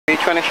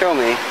trying to show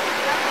me?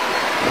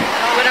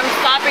 What I'm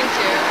stopping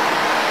to.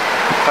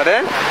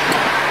 Pardon?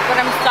 What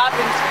I'm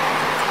stopping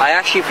to. I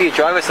asked you for your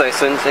driver's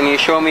license and you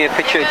show me a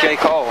picture of J.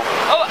 Cole.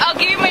 Oh, I'll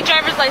give you my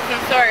driver's license,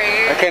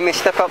 sorry. Okay, miss,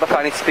 step out the car,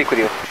 I need to speak with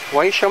you.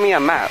 Why you show me a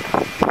map?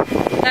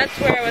 That's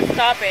where I was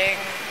stopping.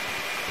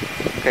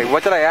 Okay,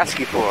 what did I ask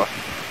you for?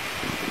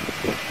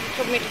 You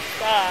told me to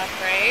stop,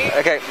 right?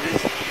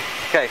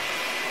 Okay.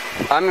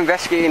 I'm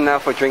investigating now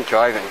for drink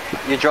driving.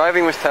 Your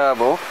driving was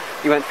terrible.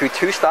 You went through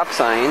 2 stop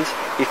signs.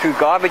 You threw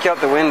garbage out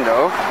the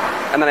window.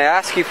 And then I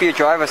asked you for your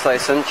driver's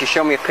license. You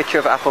show me a picture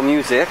of Apple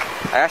Music.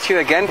 I asked you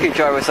again for your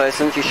driver's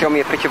license. You show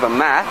me a picture of a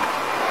map.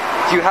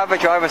 Do you have a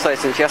driver's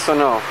license, yes or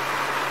no?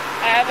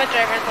 I have a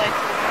driver's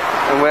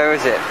license. And where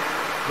is it?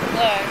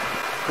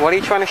 Look. What are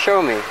you trying to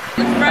show me?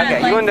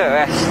 Okay, you under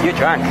arrest. You're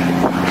drunk.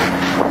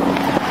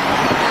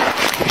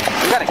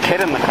 You got a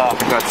kid in the car,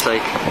 for God's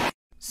sake.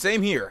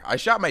 Same here. I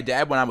shot my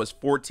dad when I was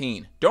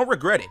 14. Don't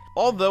regret it.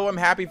 Although I'm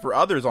happy for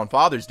others on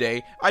Father's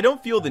Day, I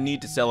don't feel the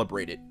need to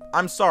celebrate it.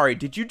 I'm sorry,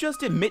 did you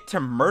just admit to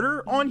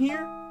murder on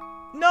here?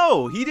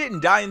 No, he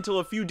didn't die until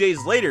a few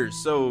days later,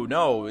 so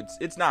no,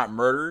 it's not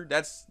murder.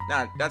 That's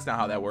not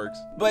how that works.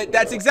 But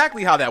that's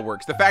exactly how that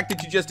works. The fact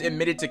that you just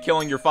admitted to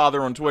killing your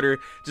father on Twitter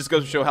just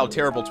goes to show how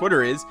terrible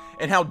Twitter is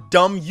and how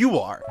dumb you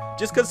are.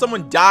 Just because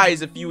someone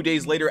dies a few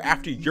days later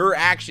after your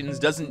actions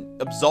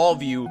doesn't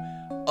absolve you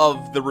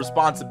of the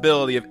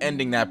responsibility of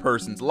ending that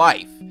person's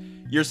life.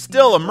 You're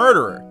still a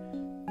murderer.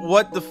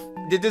 What the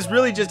did this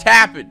really just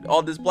happen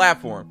on this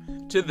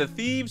platform? To the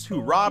thieves who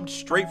robbed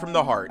straight from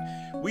the heart.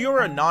 We are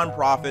a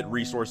non-profit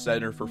resource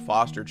center for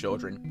foster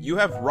children. You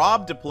have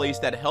robbed a place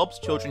that helps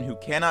children who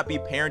cannot be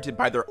parented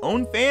by their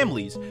own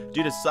families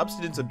due to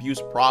substance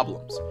abuse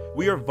problems.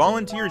 We are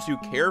volunteers who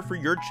care for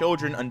your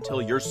children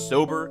until you're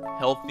sober,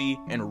 healthy,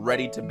 and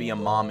ready to be a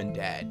mom and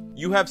dad.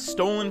 You have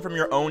stolen from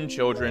your own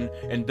children,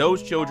 and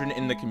those children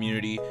in the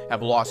community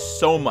have lost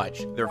so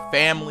much: their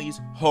families,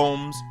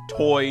 homes,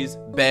 toys,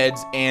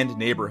 beds, and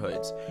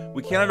neighborhoods.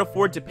 We cannot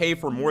afford to pay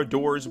for more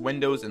doors,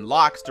 windows, and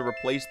locks to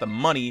replace the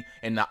money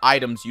and the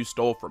items you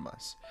stole from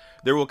us.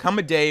 There will come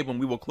a day when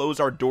we will close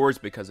our doors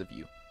because of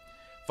you.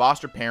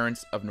 Foster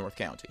parents of North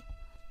County.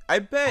 I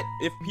bet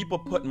if people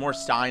put more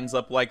signs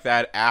up like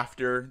that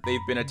after they've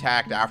been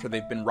attacked, after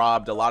they've been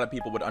robbed, a lot of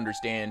people would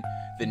understand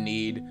the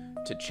need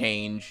to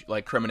change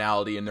like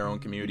criminality in their own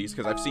communities,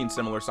 because I've seen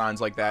similar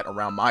signs like that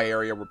around my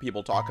area where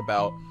people talk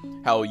about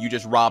how you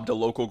just robbed a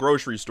local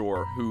grocery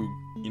store who,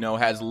 you know,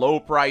 has low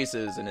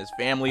prices and is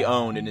family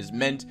owned and is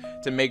meant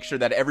to make sure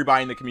that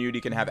everybody in the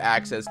community can have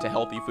access to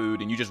healthy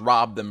food, and you just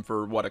robbed them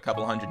for what, a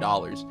couple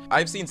 $100s.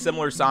 I've seen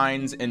similar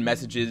signs and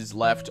messages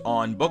left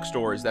on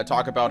bookstores that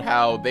talk about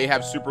how they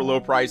have super low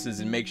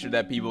prices and make sure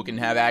that people can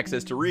have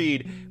access to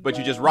read, but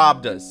you just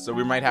robbed us, so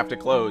we might have to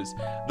close.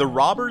 The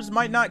robbers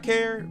might not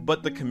care,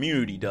 but the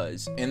community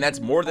does, and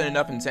that's more than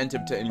enough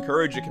incentive to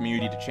encourage a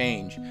community to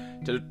change,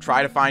 to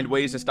try to find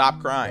ways to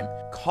stop crime.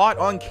 Caught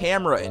on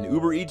camera, an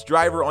Uber Eats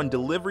driver on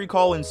delivery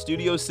call in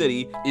Studio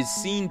City is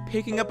seen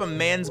picking up a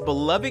man's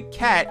beloved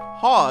cat,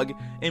 Hog,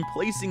 and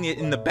placing it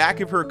in the back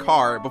of her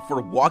car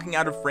before walking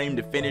out of frame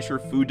to finish her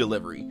food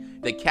delivery.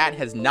 The cat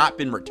has not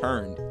been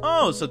returned.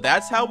 Oh, so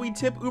that's how we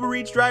tip Uber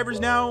Eats drivers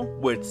now?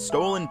 With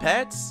stolen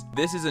pets?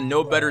 This is a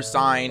no better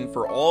sign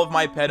for all of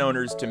my pet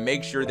owners to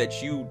make sure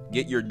that you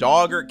get your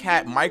dog or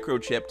cat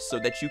microchipped so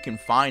that you can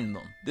find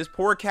them. This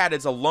poor cat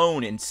is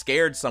alone and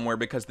scared somewhere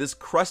because this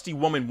crusty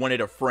woman wanted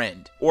a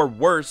friend. Or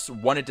worse,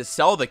 wanted to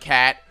sell the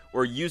cat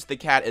or use the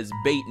cat as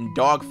bait in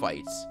dog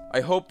fights.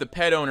 I hope the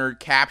pet owner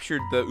captured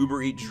the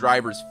Uber Eats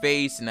driver's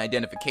face and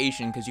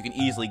identification, because you can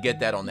easily get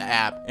that on the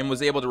app, and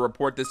was able to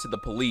report this to the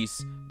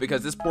police,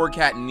 because this poor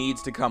cat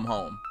needs to come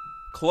home.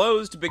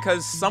 Closed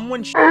because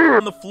someone shit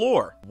on the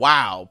floor.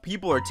 Wow,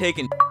 people are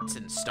taking shits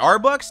in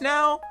Starbucks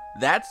now?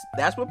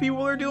 That's what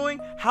people are doing?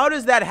 How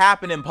does that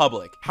happen in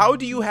public? How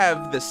do you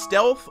have the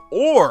stealth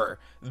or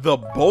the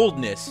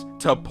boldness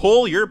to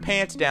pull your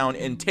pants down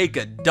and take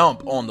a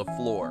dump on the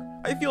floor?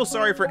 I feel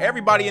sorry for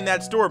everybody in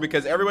that store,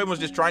 because everyone was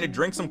just trying to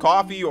drink some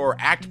coffee or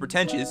act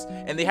pretentious,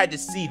 and they had to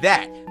see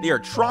that. They are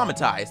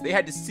traumatized. They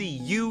had to see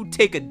you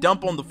take a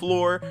dump on the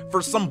floor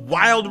for some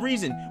wild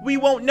reason. We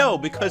won't know,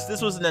 because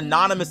this was an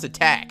anonymous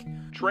attack.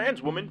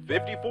 Trans woman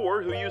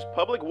 54 who used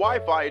public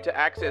Wi-Fi to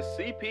access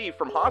CP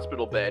from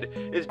hospital bed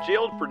is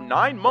jailed for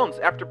 9 months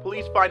after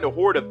police find a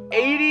hoard of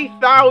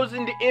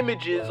 80,000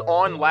 images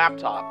on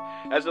laptop,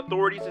 as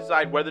authorities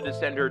decide whether to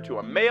send her to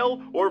a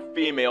male or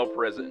female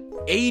prison.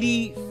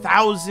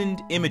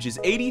 80,000 images,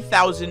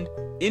 80,000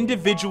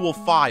 individual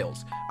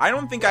files. I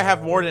don't think I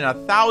have more than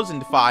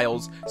 1,000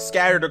 files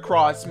scattered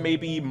across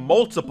maybe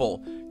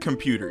multiple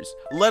computers,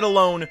 let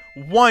alone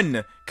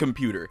one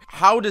computer.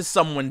 How does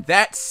someone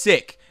that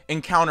sick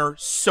encounter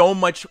so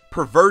much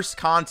perverse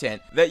content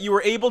that you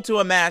were able to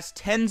amass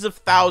tens of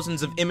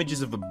thousands of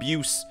images of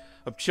abuse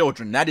of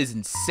children. That is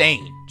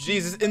insane.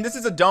 Jesus, and this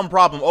is a dumb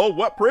problem. Oh,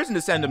 what prison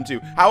to send him to?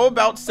 How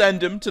about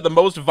send him to the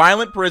most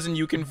violent prison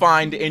you can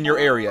find in your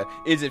area?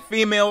 Is it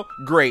female?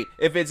 Great.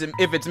 If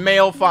it's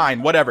male,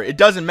 fine. Whatever. It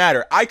doesn't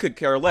matter. I could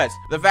care less.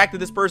 The fact that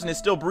this person is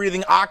still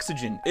breathing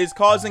oxygen is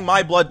causing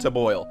my blood to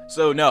boil.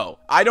 So no,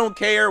 I don't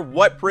care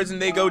what prison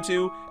they go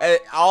to.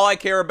 All I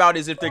care about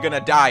is if they're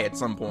gonna die at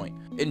some point.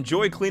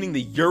 Enjoy cleaning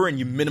the urine,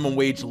 you minimum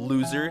wage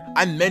loser.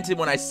 I meant it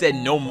when I said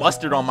no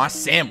mustard on my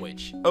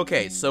sandwich.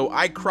 Okay, so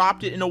I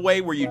cropped it in a way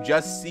where you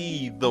just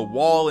see the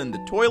wall in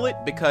the toilet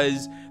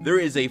because there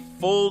is a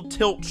full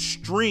tilt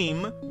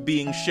stream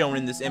being shown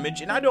in this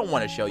image, and I don't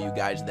want to show you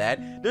guys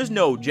that. There's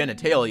no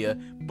genitalia,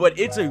 but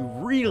it's a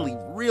really,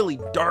 really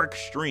dark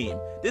stream.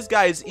 This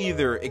guy is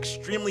either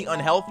extremely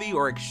unhealthy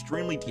or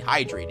extremely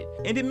dehydrated.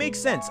 And it makes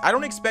sense. I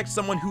don't expect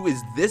someone who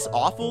is this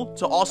awful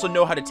to also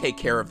know how to take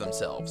care of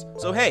themselves.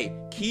 So hey,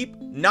 keep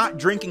not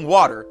drinking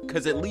water,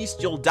 because at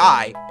least you'll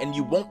die and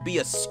you won't be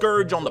a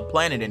scourge on the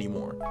planet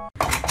anymore.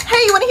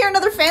 Hey, you want to hear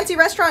another fancy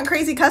restaurant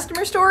crazy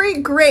customer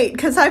story? Great,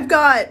 because I've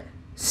got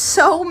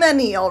so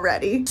many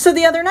already. So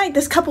the other night,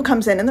 this couple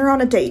comes in and they're on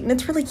a date and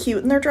it's really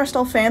cute and they're dressed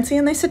all fancy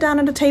and they sit down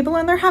at a table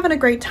and they're having a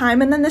great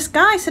time, and then this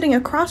guy sitting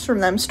across from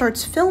them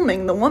starts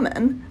filming the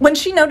woman. When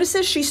she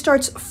notices, she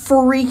starts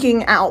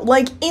freaking out,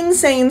 like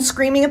insane,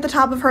 screaming at the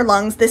top of her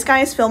lungs. This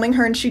guy is filming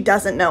her and she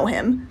doesn't know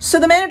him. So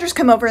the managers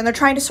come over and they're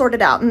trying to sort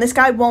it out, and this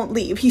guy won't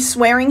leave. He's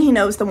swearing he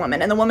knows the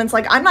woman, and the woman's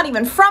like, I'm not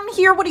even from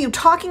here, what are you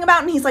talking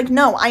about? And he's like,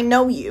 no, I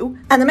know you.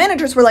 And the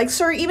managers were like,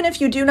 sir, even if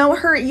you do know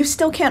her, you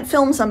still can't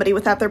film somebody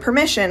without their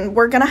permission.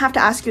 We're gonna have to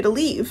ask you to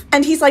leave.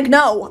 And he's like,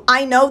 no,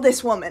 I know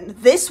this woman.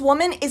 This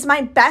woman is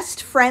my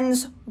best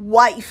friend's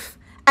wife.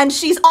 And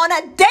she's on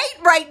a date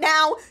right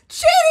now,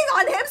 cheating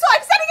on him, so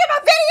I'm sending him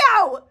a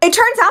video! It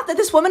turns out that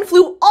this woman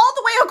flew all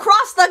the way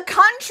across the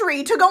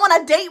country to go on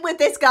a date with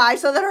this guy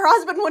so that her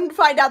husband wouldn't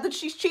find out that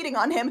she's cheating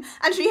on him,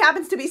 and she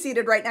happens to be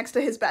seated right next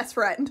to his best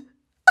friend.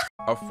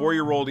 A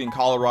 4-year-old in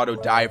Colorado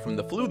died from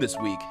the flu this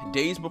week,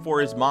 days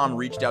before his mom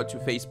reached out to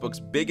Facebook's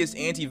biggest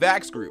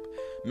anti-vax group.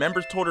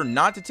 Members told her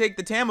not to take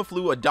the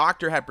Tamiflu a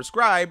doctor had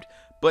prescribed,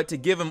 but to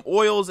give him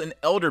oils and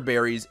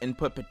elderberries and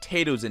put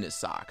potatoes in his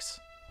socks.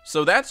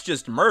 So that's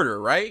just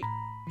murder, right?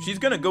 She's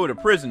gonna go to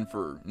prison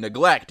for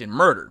neglect and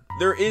murder.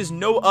 There is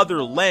no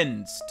other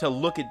lens to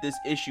look at this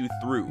issue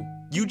through.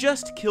 You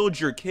just killed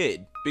your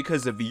kid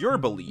because of your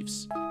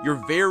beliefs. Your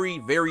very,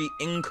 very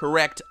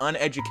incorrect,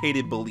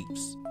 uneducated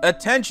beliefs.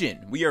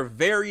 Attention! We are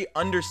very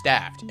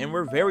understaffed, and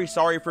we're very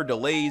sorry for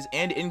delays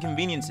and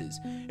inconveniences,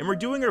 and we're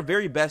doing our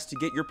very best to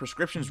get your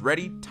prescriptions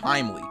ready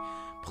timely.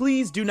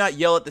 Please do not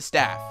yell at the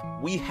staff.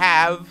 We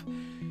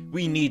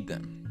need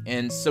them,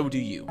 and so do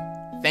you.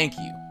 Thank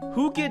you.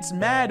 Who gets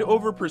mad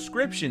over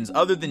prescriptions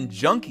other than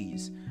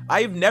junkies?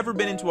 I have never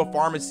been into a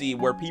pharmacy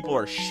where people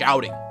are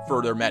shouting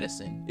for their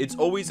medicine. It's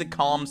always a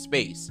calm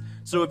space.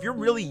 So if you're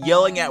really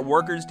yelling at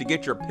workers to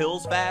get your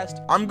pills fast,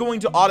 I'm going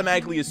to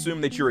automatically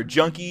assume that you're a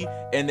junkie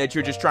and that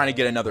you're just trying to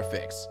get another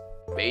fix.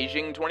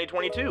 Beijing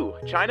 2022.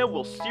 China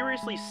will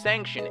seriously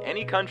sanction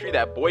any country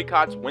that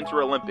boycotts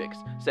Winter Olympics,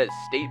 says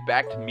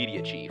state-backed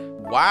media chief.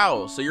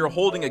 Wow, so you're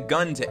holding a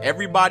gun to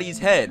everybody's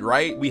head,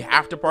 right? We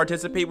have to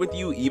participate with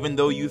you even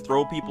though you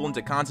throw people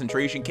into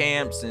concentration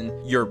camps,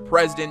 and your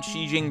president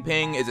Xi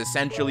Jinping is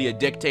essentially a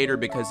dictator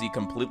because he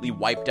completely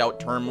wiped out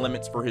term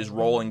limits for his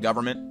role in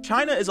government.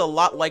 China is a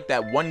lot like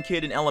that one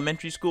kid in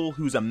elementary school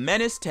who's a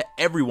menace to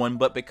everyone,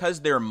 but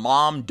because their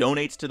mom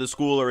donates to the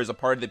school or is a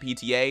part of the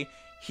PTA,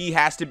 he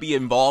has to be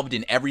involved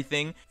in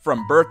everything,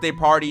 from birthday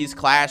parties,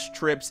 class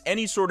trips,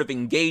 any sort of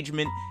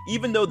engagement.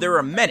 Even though they're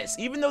a menace,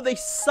 even though they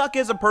suck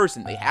as a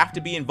person, they have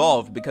to be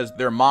involved because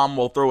their mom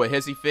will throw a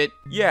hissy fit.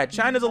 Yeah,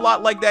 China's a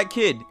lot like that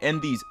kid,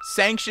 and these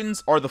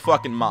sanctions are the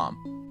fucking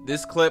mom.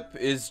 This clip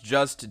is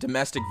just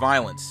domestic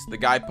violence. The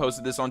guy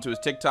posted this onto his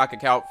TikTok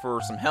account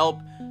for some help.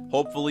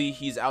 Hopefully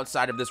he's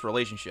outside of this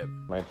relationship.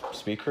 My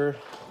speaker?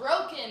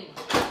 Broken.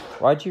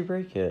 Why'd you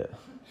break it?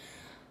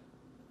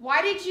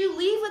 Why did you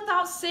leave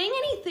without saying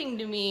anything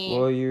to me?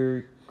 Well,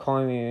 you're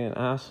calling me an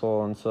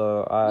asshole, and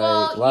so I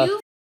well, left. you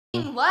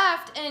f***ing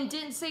left and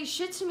didn't say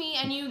shit to me,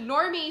 and you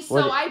ignored me,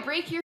 so I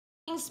break your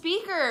f***ing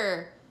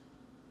speaker.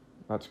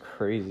 That's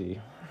crazy.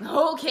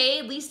 Okay,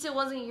 at least it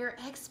wasn't your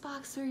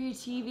Xbox or your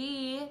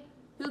TV.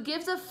 Who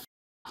gives a f***,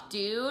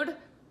 dude?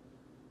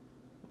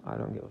 I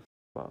don't give a f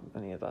about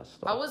any of that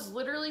stuff. I was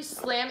literally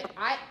slamming.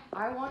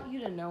 I want you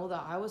to know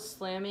that I was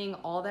slamming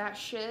all that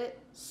shit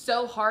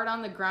so hard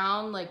on the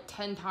ground like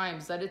 10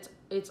 times that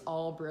it's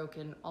all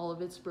broken. All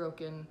of it's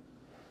broken.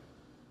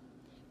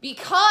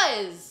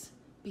 Because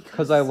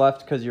I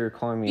left because you were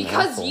calling me an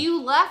asshole. Because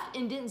you left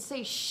and didn't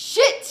say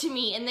shit to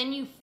me, and then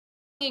you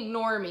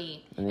ignore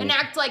me and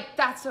act like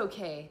that's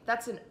okay.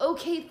 That's an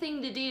okay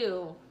thing to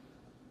do.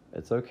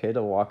 It's okay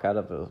to walk out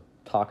of a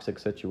toxic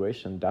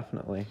situation,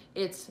 definitely.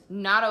 It's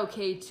not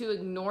okay to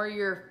ignore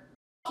your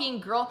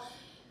fucking girl.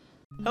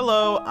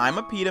 Hello, I'm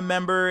a PETA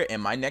member, and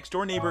my next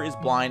door neighbor is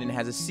blind and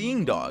has a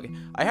seeing dog.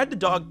 I had the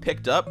dog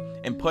picked up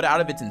and put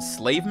out of its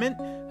enslavement.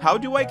 How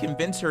do I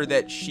convince her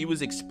that she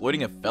was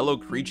exploiting a fellow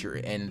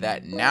creature and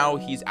that now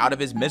he's out of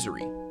his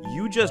misery?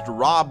 You just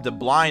robbed a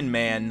blind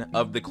man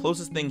of the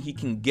closest thing he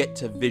can get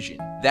to vision.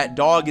 That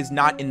dog is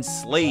not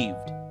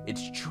enslaved.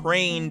 It's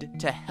trained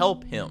to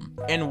help him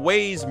and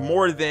weighs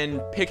more than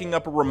picking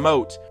up a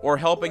remote or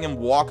helping him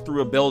walk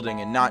through a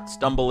building and not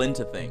stumble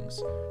into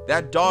things.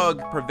 That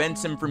dog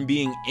prevents him from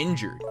being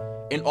injured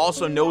and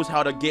also knows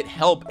how to get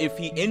help if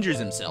he injures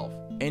himself.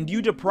 And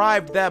you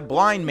deprived that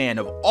blind man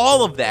of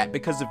all of that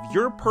because of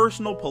your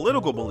personal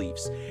political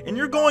beliefs. And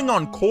you're going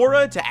on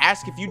Quora to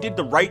ask if you did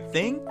the right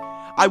thing?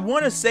 I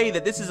want to say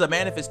that this is a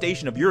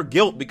manifestation of your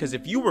guilt, because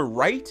if you were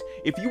right,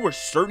 if you were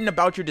certain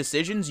about your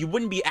decisions, you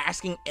wouldn't be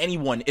asking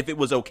anyone if it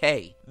was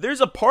okay.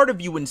 There's a part of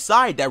you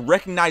inside that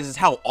recognizes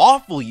how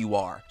awful you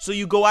are, so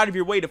you go out of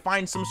your way to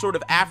find some sort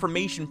of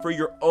affirmation for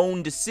your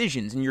own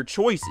decisions and your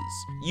choices.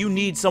 You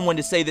need someone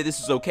to say that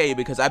this is okay,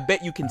 because I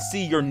bet you can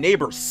see your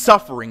neighbor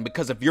suffering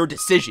because of your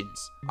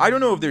decisions. I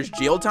don't know if there's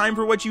jail time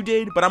for what you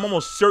did, but I'm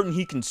almost certain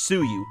he can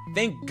sue you.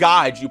 Thank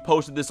God you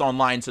posted this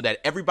online so that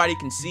everybody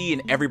can see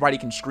and everybody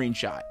can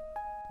screenshot.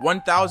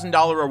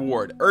 $1,000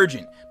 reward.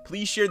 Urgent.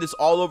 Please share this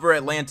all over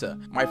Atlanta.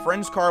 My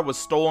friend's car was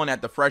stolen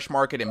at the Fresh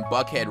Market in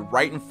Buckhead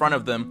right in front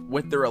of them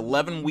with their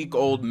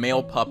 11-week-old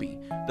male puppy.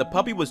 The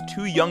puppy was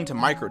too young to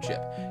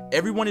microchip.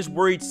 Everyone is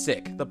worried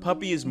sick. The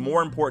puppy is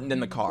more important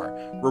than the car.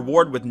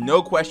 Reward with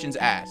no questions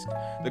asked.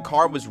 The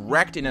car was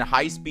wrecked in a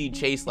high-speed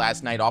chase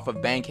last night off of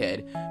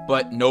Bankhead,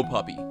 but no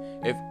puppy.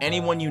 If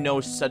anyone you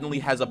know suddenly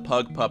has a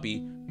pug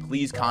puppy,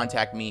 please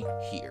contact me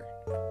here.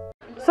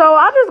 So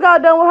I just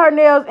got done with her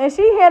nails, and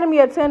she handed me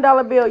a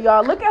 $10 bill,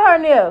 y'all. Look at her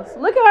nails.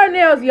 Look at her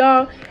nails,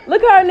 y'all.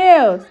 Look at her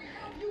nails.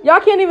 Y'all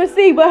can't even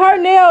see, but her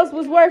nails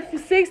was worth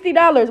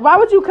 $60. Why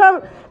would you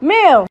come,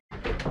 ma'am?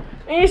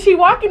 And she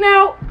walking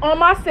out on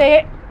my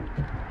set.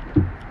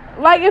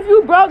 Like, if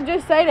you broke,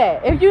 just say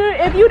that. If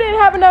you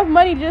didn't have enough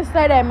money, just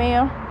say that,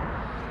 ma'am.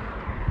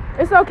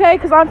 It's okay,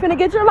 because I'm finna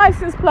get your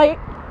license plate.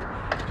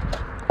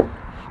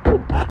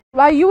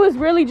 Like, you was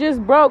really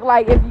just broke.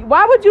 Like,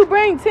 why would you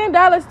bring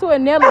 $10 to a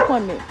nail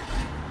appointment?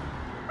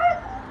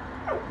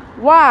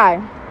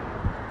 Why?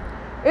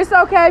 It's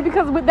okay,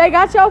 because they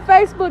got your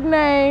Facebook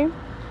name,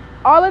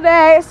 all of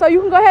that, so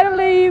you can go ahead and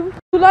leave.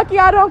 You lucky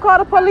I don't call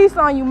the police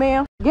on you,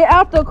 ma'am. Get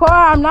out the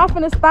car. I'm not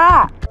finna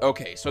stop.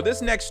 Okay, so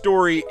this next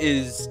story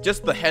is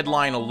just the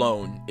headline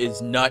alone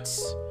is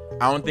nuts.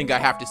 I don't think I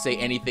have to say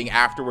anything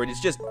afterward.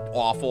 It's just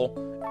awful.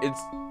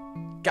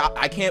 God,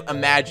 I can't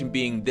imagine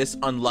being this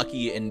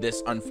unlucky and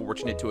this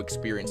unfortunate to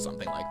experience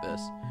something like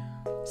this.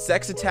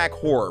 Sex attack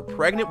horror.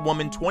 Pregnant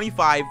woman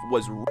 25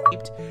 was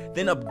raped,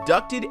 then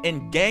abducted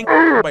and ganged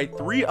by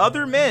 3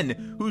 other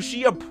men who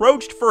she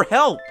approached for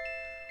help.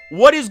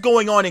 What is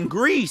going on in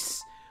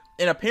Greece?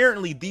 And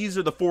apparently these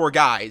are the 4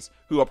 guys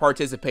who have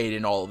participated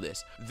in all of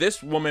this.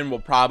 This woman will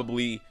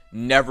probably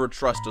never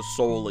trust a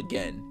soul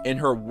again. In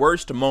her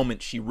worst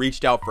moment, she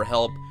reached out for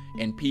help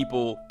and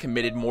people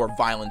committed more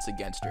violence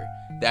against her.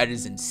 That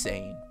is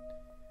insane.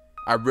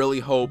 I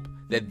really hope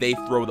that they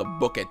throw the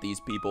book at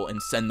these people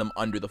and send them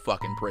under the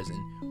fucking prison.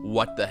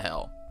 What the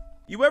hell?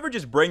 You ever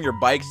just bring your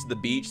bikes to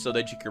the beach so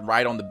that you can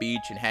ride on the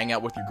beach and hang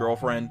out with your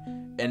girlfriend,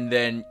 and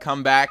then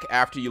come back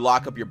after you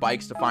lock up your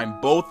bikes to find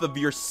both of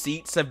your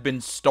seats have been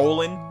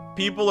stolen?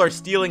 People are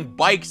stealing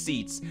bike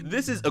seats.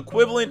 This is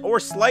equivalent or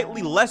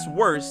slightly less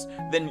worse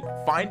than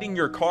finding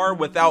your car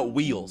without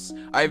wheels.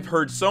 I've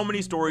heard so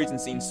many stories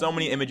and seen so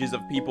many images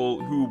of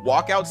people who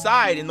walk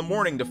outside in the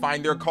morning to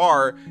find their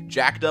car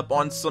jacked up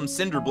on some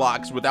cinder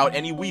blocks without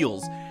any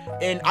wheels.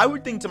 And I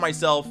would think to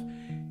myself,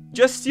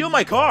 just steal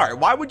my car.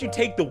 Why would you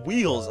take the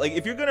wheels? Like,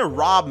 if you're gonna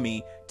rob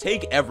me,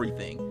 take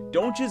everything.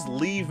 Don't just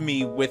leave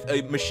me with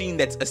a machine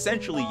that's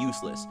essentially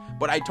useless.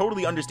 But I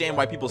totally understand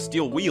why people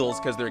steal wheels,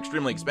 because they're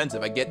extremely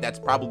expensive. I get that's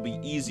probably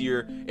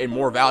easier and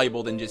more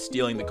valuable than just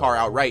stealing the car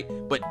outright.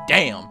 But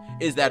damn,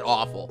 is that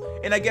awful.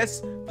 And I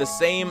guess the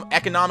same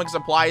economics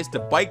applies to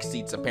bike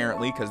seats,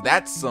 apparently, because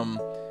that's some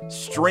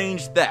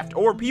strange theft.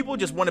 Or people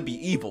just want to be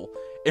evil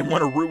and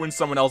want to ruin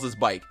someone else's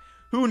bike.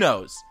 Who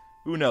knows?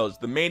 Who knows?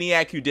 The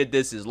maniac who did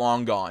this is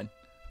long gone.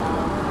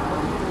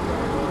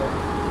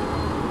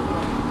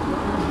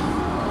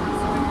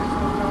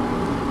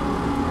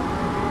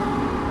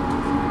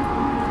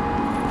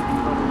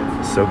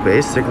 So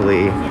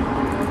basically, we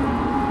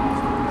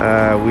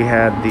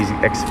had these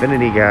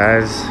Xfinity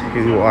guys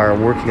who are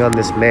working on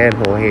this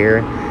manhole here,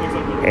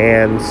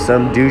 and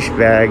some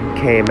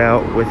douchebag came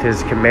out with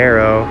his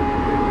Camaro,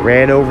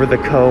 ran over the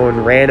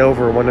cone, ran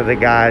over one of the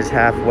guys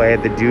halfway.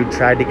 The dude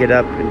tried to get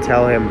up and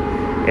tell him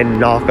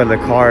and knock on the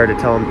car to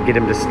tell him, get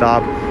him to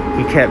stop.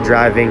 He kept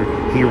driving.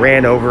 He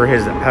ran over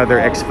his other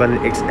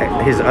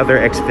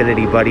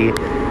Xfinity buddy,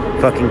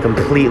 fucking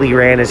completely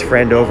ran his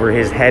friend over.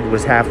 His head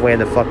was halfway in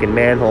the fucking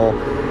manhole,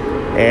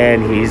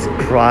 and he's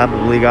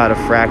probably got a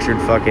fractured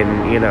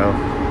fucking,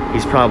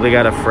 he's probably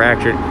got a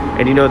fractured.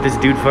 And you know what this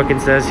dude fucking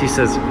says? He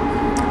says,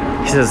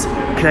 He says,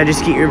 can I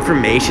just get your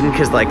information?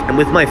 Because, like, I'm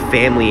with my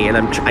family and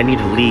I need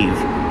to leave.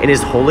 And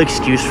his whole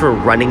excuse for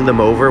running them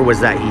over was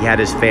that he had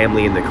his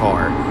family in the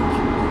car.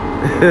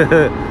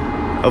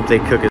 Hope they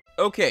cook it.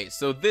 Okay,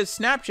 so this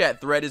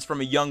Snapchat thread is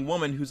from a young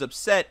woman who's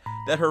upset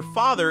that her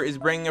father is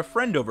bringing a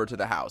friend over to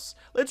the house.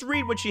 Let's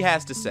read what she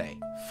has to say.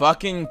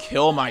 Fucking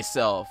kill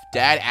myself.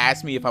 Dad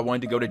asked me if I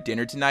wanted to go to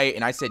dinner tonight,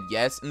 and I said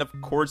yes, and of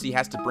course he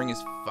has to bring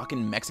his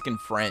fucking Mexican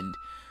friend.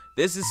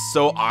 This is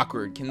so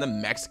awkward. Can the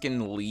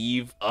Mexican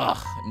leave?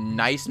 Ugh,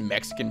 nice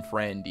Mexican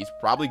friend. He's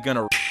probably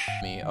gonna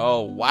me.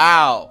 Oh,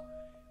 wow.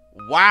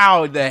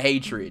 Wow, the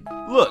hatred.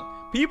 Look,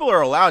 people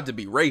are allowed to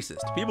be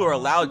racist. People are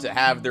allowed to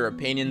have their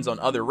opinions on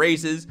other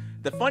races.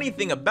 The funny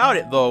thing about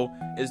it, though,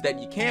 is that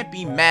you can't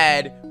be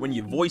mad when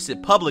you voice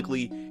it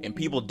publicly and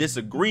people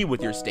disagree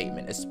with your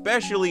statement,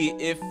 especially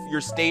if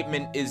your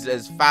statement is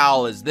as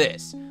foul as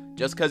this.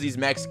 Just because he's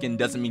Mexican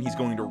doesn't mean he's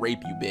going to rape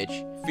you,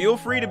 bitch. Feel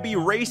free to be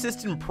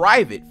racist in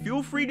private.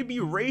 Feel free to be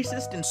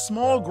racist in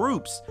small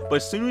groups. But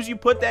as soon as you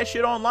put that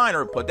shit online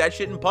or put that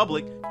shit in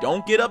public,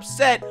 don't get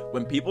upset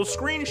when people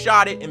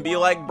screenshot it and be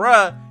like,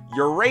 bruh,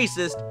 you're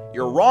racist.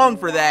 You're wrong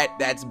for that.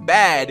 That's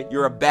bad.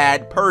 You're a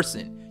bad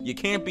person. You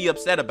can't be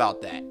upset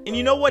about that. And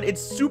you know what? It's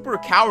super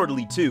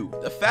cowardly too.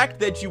 The fact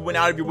that you went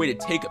out of your way to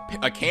take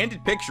a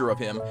candid picture of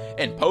him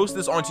and post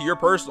this onto your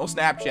personal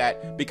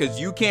Snapchat because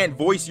you can't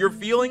voice your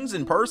feelings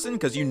in person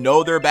because you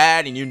know they're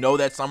bad and you know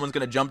that someone's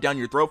gonna jump down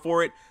your throat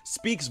for it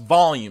speaks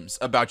volumes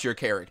about your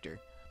character.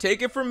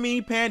 Take it from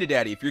me, Panda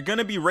Daddy. If you're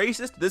gonna be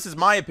racist, this is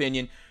my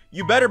opinion,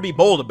 you better be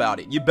bold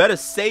about it. You better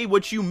say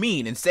what you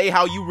mean and say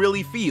how you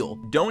really feel.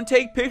 Don't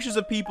take pictures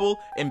of people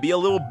and be a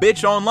little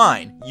bitch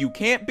online. You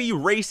can't be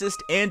racist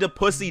and a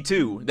pussy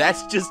too.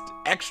 That's just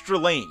extra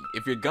lame.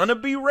 If you're gonna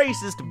be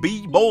racist,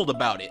 be bold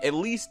about it. At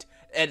least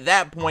at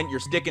that point, you're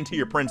sticking to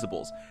your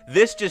principles.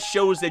 This just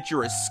shows that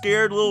you're a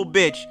scared little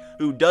bitch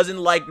who doesn't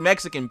like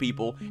Mexican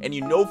people, and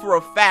you know for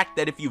a fact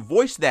that if you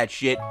voice that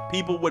shit,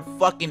 people would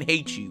fucking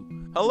hate you.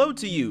 Hello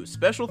to you.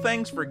 Special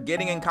thanks for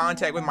getting in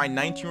contact with my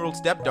 19-year-old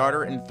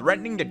stepdaughter and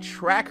threatening to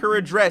track her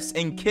address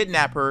and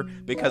kidnap her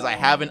because I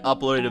haven't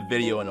uploaded a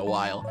video in a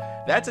while.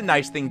 That's a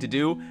nice thing to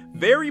do.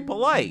 Very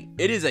polite.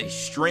 It is a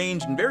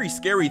strange and very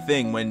scary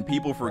thing when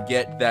people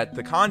forget that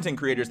the content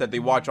creators that they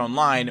watch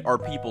online are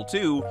people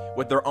too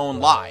with their own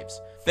lives.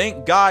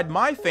 Thank God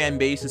my fan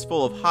base is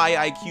full of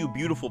high IQ,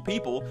 beautiful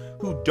people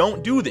who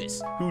don't do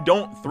this, who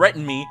don't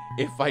threaten me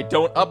if I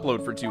don't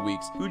upload for 2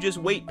 weeks, who just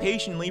wait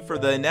patiently for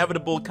the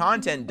inevitable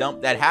content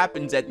dump that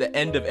happens at the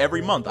end of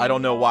every month. I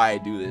don't know why I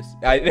do this.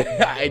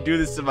 I do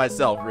this to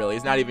myself, really.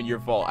 It's not even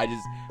your fault. I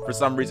just, for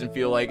some reason,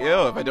 feel like,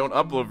 ew, if I don't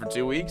upload for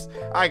 2 weeks,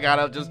 I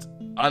gotta just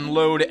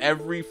unload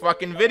every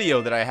fucking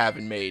video that I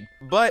haven't made.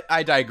 But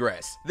I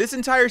digress. This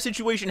entire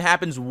situation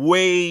happens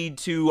way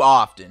too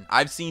often.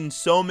 I've seen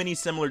so many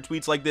similar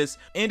tweets like this,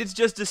 and it's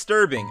just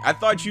disturbing. I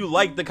thought you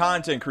liked the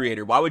content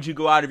creator. Why would you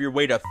go out of your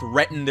way to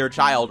threaten their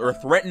child or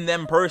threaten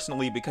them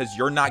personally because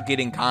you're not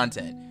getting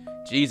content?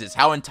 Jesus,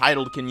 how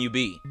entitled can you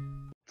be?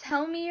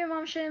 Tell me your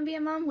mom shouldn't be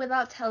a mom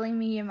without telling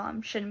me your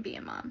mom shouldn't be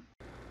a mom.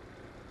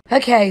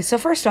 Okay, so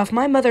first off,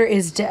 my mother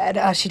is dead.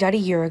 She died a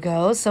year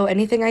ago, so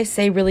anything I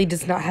say really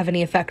does not have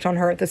any effect on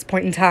her at this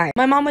point in time.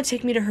 My mom would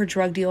take me to her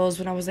drug deals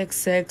when I was like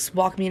 6,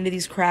 walk me into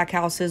these crack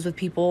houses with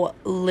people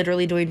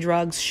literally doing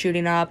drugs,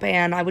 shooting up,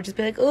 and I would just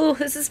be like, ooh,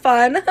 this is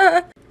fun.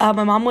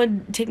 My mom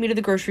would take me to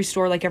the grocery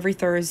store like every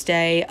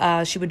Thursday.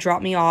 She would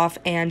drop me off,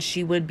 and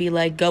she would be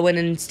like, go in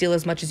and steal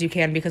as much as you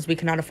can because we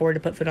cannot afford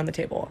to put food on the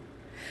table.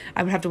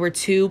 I would have to wear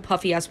 2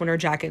 puffy-ass winter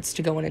jackets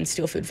to go in and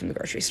steal food from the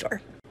grocery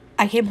store.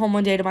 I came home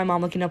one day to my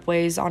mom looking up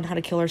ways on how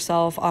to kill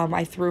herself.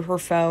 I threw her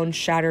phone,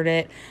 shattered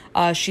it.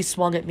 She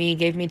swung at me,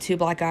 gave me 2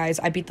 black eyes.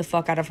 I beat the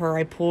fuck out of her.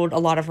 I pulled a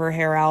lot of her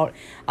hair out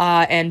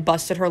and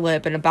busted her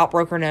lip and about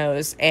broke her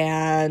nose.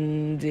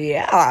 And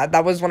yeah,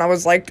 that was when I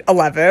was like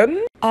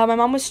 11. My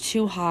mom was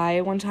too high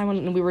one time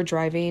when we were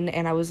driving,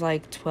 and I was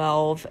like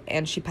 12,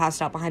 and she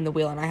passed out behind the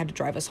wheel, and I had to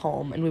drive us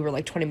home, and we were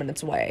like 20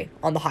 minutes away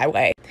on the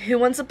highway. Who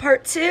wants a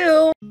part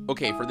 2?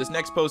 Okay, for this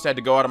next post, I had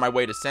to go out of my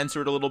way to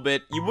censor it a little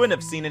bit. You wouldn't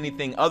have seen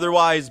anything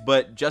otherwise,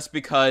 but just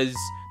because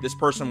this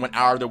person went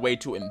out of their way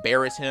to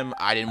embarrass him,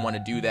 I didn't want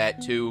to do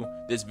that too.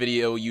 This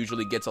video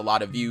usually gets a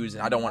lot of views,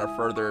 and I don't want to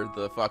further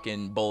the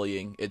fucking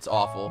bullying. It's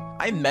awful.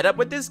 I met up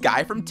with this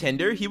guy from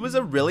Tinder. He was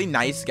a really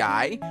nice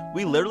guy.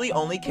 We literally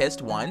only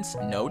kissed once,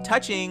 no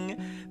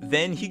touching.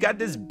 Then he got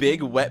this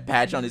big wet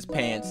patch on his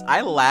pants.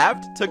 I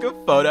laughed, took a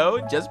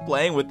photo, just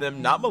playing with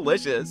him, not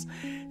malicious.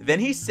 Then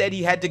he said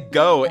he had to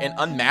go and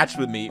unmatch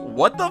with me.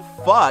 What the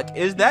fuck?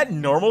 Is that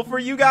normal for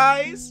you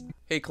guys?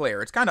 Hey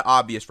Claire, it's kind of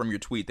obvious from your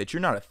tweet that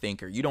you're not a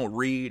thinker. You don't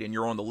read, and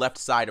you're on the left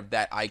side of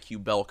that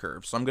IQ bell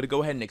curve. So I'm going to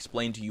go ahead and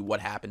explain to you what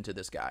happened to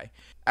this guy.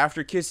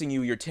 After kissing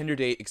you, your Tinder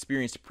date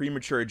experienced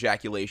premature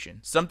ejaculation.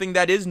 Something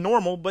that is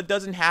normal, but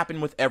doesn't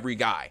happen with every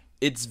guy.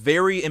 It's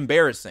very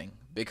embarrassing.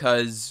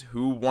 because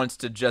who wants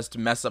to just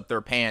mess up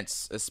their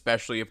pants,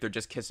 especially if they're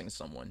just kissing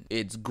someone?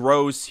 It's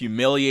gross,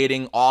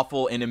 humiliating,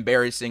 awful, and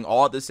embarrassing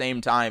all at the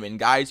same time, and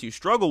guys who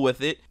struggle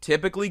with it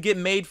typically get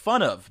made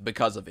fun of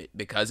because of it,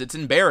 because it's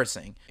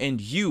embarrassing.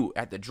 And you,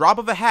 at the drop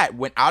of a hat,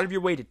 went out of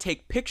your way to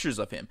take pictures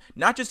of him,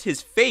 not just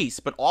his face,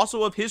 but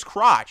also of his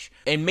crotch,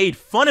 and made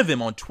fun of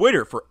him on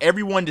Twitter for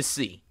everyone to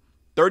see.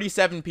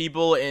 37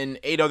 people and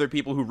 8 other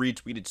people who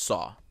retweeted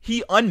saw.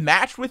 He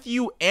unmatched with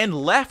you and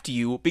left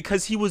you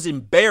because he was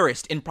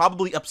embarrassed and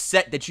probably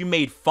upset that you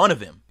made fun of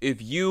him.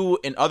 If you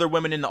and other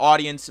women in the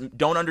audience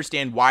don't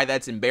understand why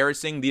that's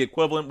embarrassing, the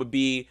equivalent would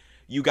be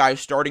you guys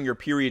starting your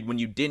period when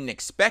you didn't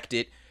expect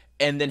it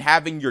and then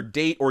having your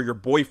date or your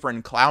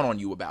boyfriend clown on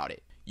you about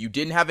it. You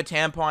didn't have a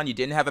tampon, you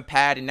didn't have a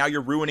pad, and now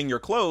you're ruining your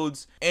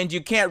clothes, and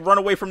you can't run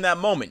away from that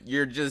moment.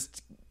 You're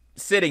just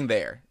sitting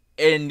there.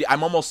 And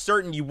I'm almost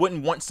certain you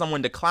wouldn't want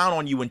someone to clown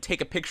on you and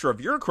take a picture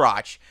of your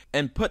crotch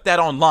and put that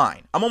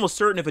online. I'm almost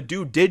certain if a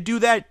dude did do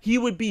that, he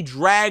would be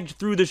dragged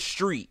through the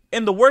street.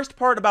 And the worst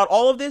part about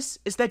all of this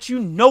is that you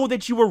know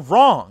that you were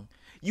wrong.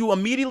 You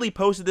immediately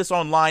posted this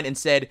online and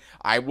said,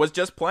 I was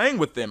just playing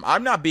with them.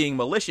 I'm not being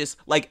malicious.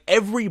 Like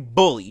every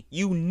bully,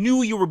 you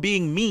knew you were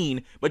being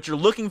mean, but you're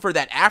looking for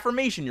that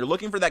affirmation. You're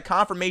looking for that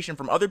confirmation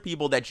from other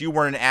people that you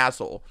weren't an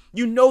asshole.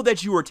 You know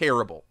that you were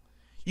terrible.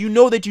 You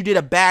know that you did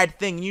a bad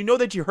thing. You know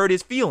that you hurt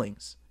his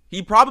feelings.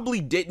 He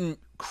probably didn't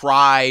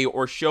cry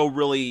or show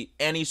really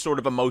any sort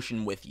of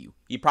emotion with you.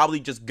 He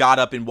probably just got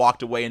up and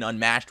walked away and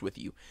unmatched with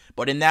you.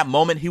 But in that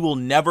moment, he will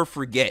never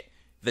forget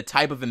the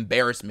type of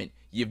embarrassment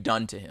you've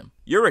done to him.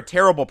 You're a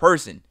terrible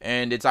person,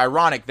 and it's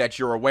ironic that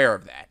you're aware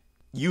of that.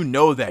 You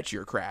know that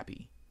you're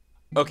crappy.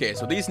 Okay,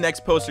 so these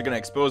next posts are going to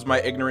expose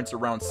my ignorance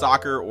around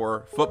soccer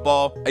or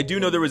football. I do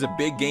know there was a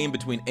big game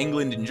between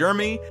England and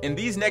Germany, and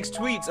these next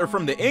tweets are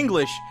from the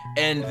English,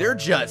 and they're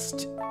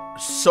just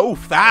so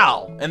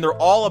foul. And they're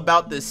all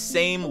about this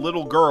same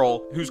little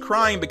girl who's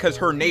crying because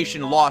her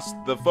nation lost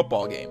the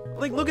football game.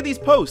 Like, look at these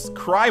posts.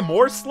 Cry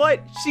more, slut?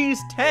 She's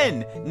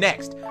 10.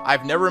 Next,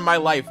 I've never in my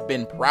life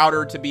been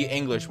prouder to be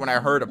English when I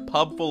heard a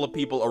pub full of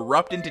people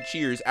erupt into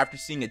cheers after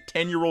seeing a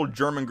 10-year-old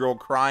German girl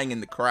crying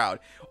in the crowd.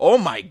 Oh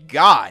my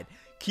God.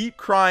 Keep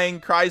crying,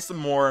 cry some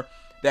more.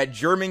 That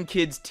German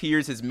kid's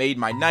tears has made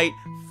my night.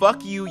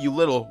 Fuck you, you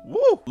little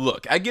woo.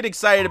 Look, I get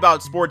excited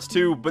about sports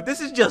too, but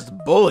this is just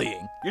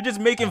bullying. You're just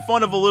making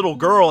fun of a little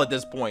girl at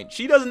this point.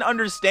 She doesn't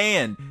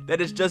understand that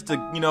it's just a,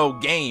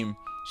 game.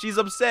 She's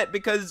upset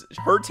because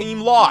her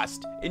team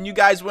lost, and you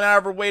guys went out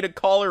of her way to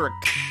call her a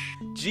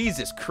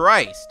Jesus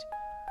Christ.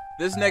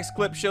 This next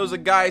clip shows a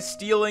guy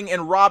stealing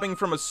and robbing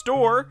from a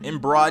store in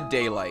broad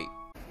daylight.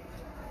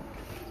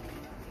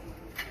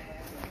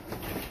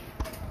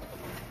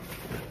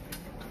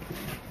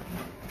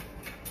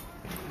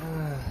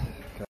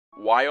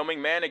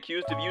 Wyoming man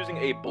accused of using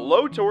a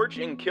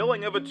blowtorch in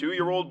killing of a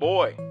 2-year-old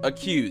boy.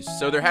 Accused,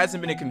 so there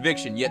hasn't been a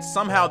conviction, yet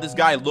somehow this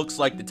guy looks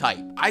like the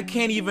type. I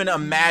can't even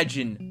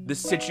imagine the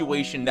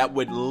situation that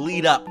would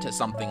lead up to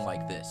something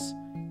like this.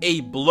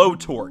 A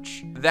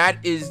blowtorch. That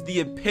is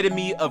the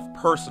epitome of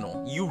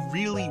personal. You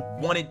really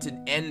wanted to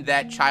end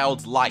that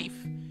child's life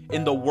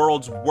in the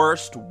world's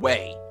worst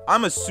way.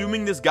 I'm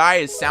assuming this guy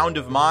is sound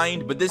of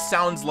mind, but this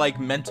sounds like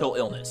mental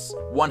illness.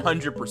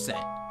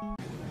 100%.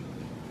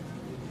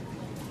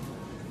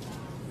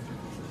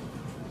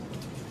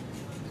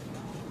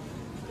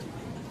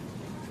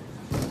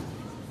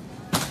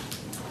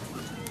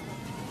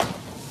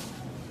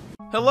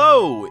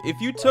 Hello! If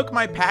you took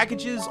my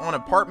packages on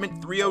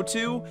apartment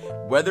 302,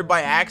 whether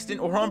by accident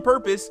or on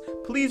purpose,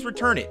 please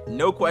return it,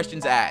 no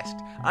questions asked.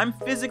 I'm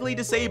physically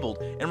disabled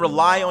and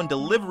rely on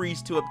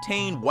deliveries to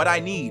obtain what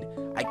I need.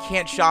 I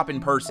can't shop in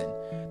person.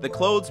 The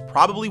clothes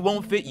probably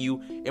won't fit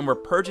you and were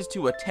purchased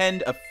to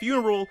attend a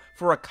funeral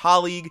for a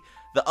colleague.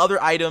 The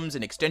other items,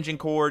 an extension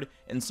cord,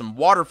 and some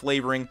water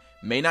flavoring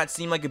may not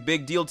seem like a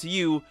big deal to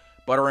you,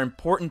 but are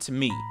important to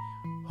me.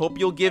 Hope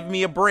you'll give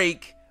me a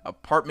break.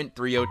 Apartment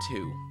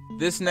 302.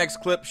 This next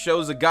clip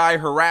shows a guy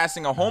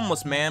harassing a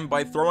homeless man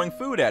by throwing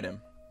food at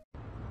him.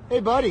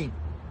 Hey buddy,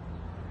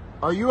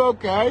 are you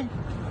okay?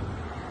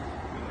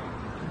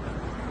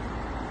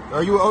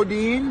 Are you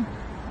ODing?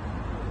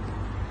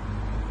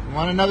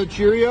 Want another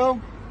Cheerio?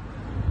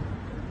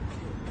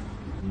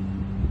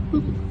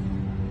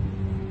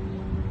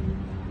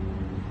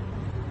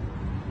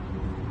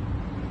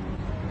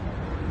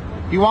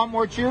 You want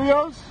more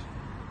Cheerios?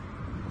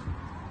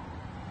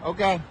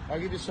 Okay, I'll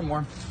give you some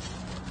more.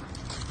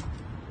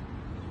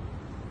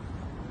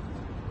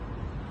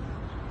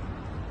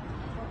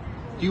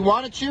 Do you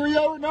want a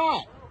Cheerio or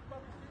not?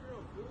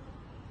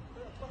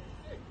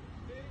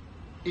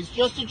 It's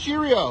just a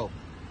Cheerio.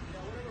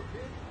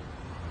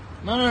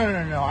 No.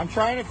 I'm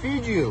trying to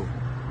feed you.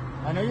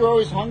 I know you're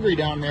always hungry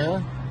down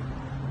there.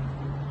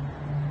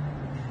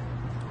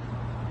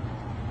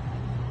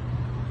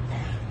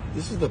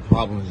 This is the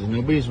problem, is that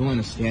nobody's willing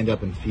to stand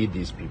up and feed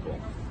these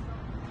people.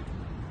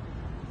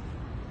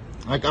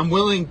 Like, I'm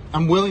willing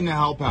to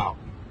help out.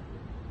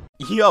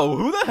 Yo,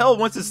 who the hell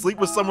wants to sleep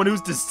with someone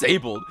who's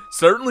disabled?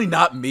 Certainly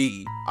not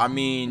me. I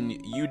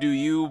mean, you do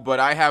you, but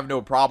I have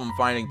no problem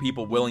finding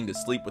people willing to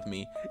sleep with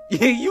me.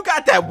 You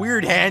got that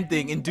weird hand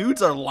thing and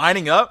dudes are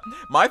lining up?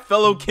 My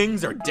fellow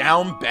kings are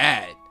down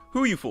bad.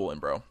 Who you fooling,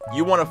 bro?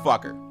 You wanna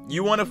fuck her.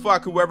 You wanna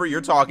fuck whoever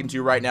you're talking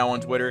to right now on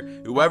Twitter.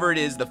 Whoever it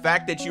is, the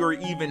fact that you are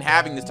even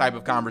having this type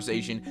of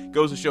conversation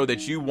goes to show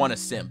that you want a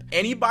simp.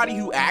 Anybody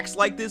who acts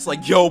like this,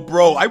 like, yo,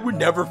 bro, I would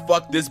never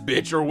fuck this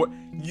bitch or what,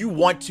 you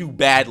want to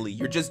badly.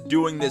 You're just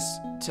doing this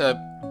to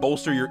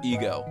bolster your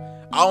ego.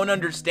 I don't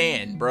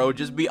understand, bro.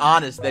 Just be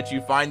honest that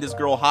you find this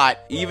girl hot,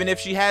 even if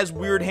she has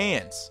weird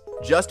hands.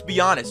 Just be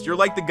honest. You're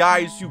like the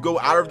guys who go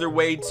out of their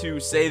way to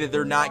say that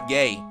they're not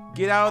gay.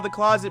 Get out of the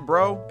closet,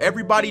 bro.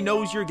 Everybody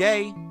knows you're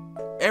gay.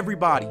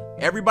 Everybody.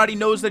 Everybody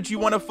knows that you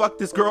want to fuck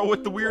this girl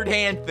with the weird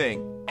hand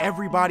thing.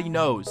 Everybody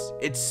knows.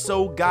 It's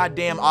so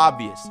goddamn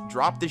obvious.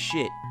 Drop the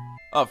shit.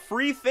 A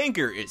free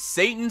thinker is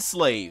Satan's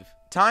slave.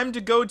 Time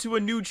to go to a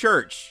new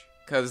church,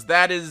 because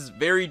that is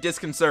very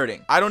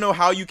disconcerting. I don't know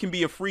how you can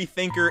be a free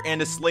thinker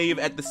and a slave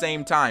at the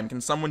same time.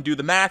 Can someone do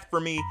the math for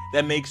me?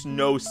 That makes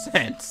no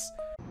sense.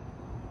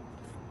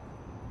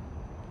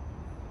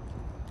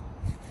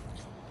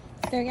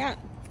 So yeah,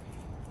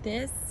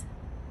 this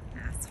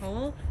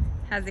asshole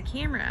has a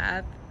camera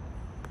up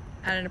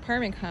at an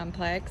apartment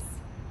complex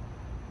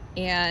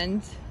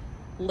and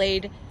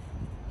laid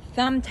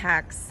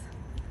thumbtacks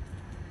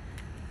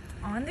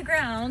on the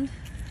ground.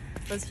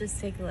 Let's just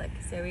take a look.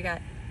 So we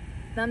got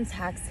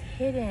thumbtacks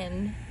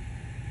hidden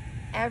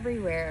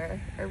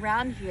everywhere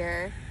around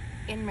here,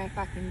 and my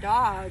fucking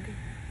dog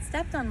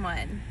stepped on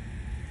one.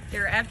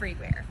 They're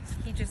everywhere.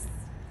 He just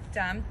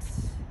dumped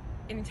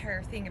an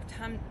entire thing of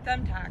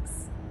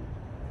thumbtacks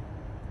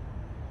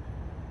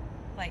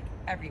like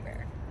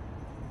everywhere.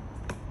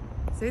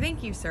 So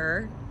thank you,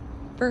 sir,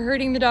 for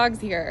hurting the dogs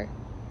here.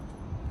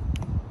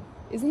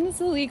 Isn't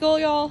this illegal,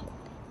 y'all?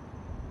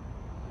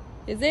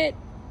 Is it?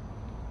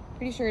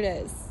 Pretty sure it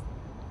is.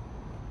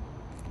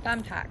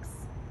 Thumbtacks.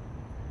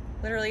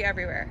 Literally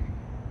everywhere.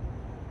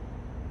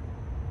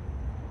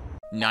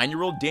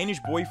 9-year-old Danish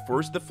boy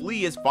forced to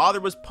flee as father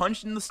was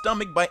punched in the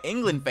stomach by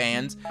England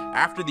fans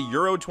after the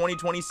Euro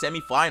 2020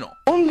 semi-final.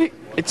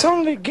 It's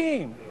only a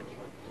game.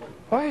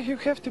 Why you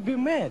have to be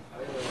mad?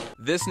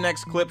 This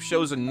next clip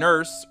shows a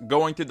nurse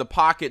going through the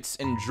pockets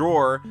and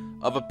drawer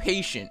of a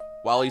patient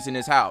while he's in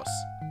his house.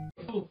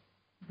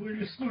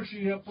 Были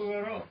случаи, я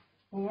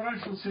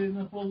поворачивался и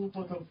на полу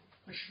потом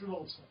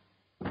ошибался,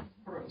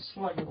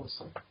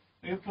 сваливался.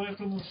 И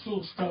поэтому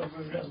стул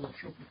ставлю рядом,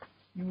 чтобы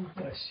не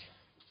упасть.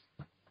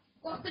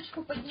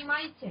 Кофточку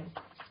поднимайте.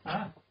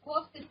 А?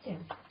 Кофточку.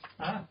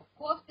 А?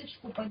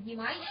 Кофточку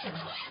поднимайте.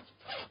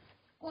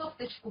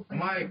 Кофточку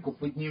поднимайте. Майку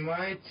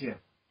поднимайте.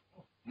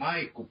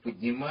 Майку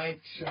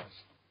поднимайте. Сейчас.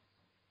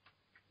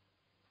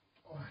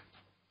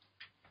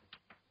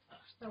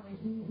 Что вы?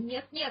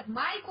 Нет, нет,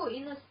 майку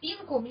и на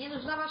спинку. Мне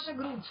нужна ваша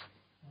грудь.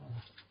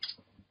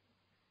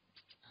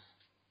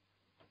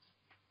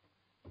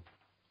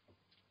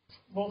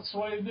 Вот с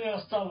войны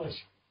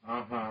осталось.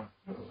 Ага.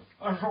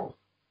 Ожог.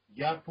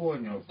 Я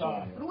понял,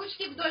 Да. понял.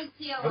 Ручки вдоль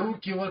тела.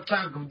 Руки вот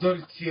так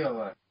вдоль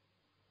тела.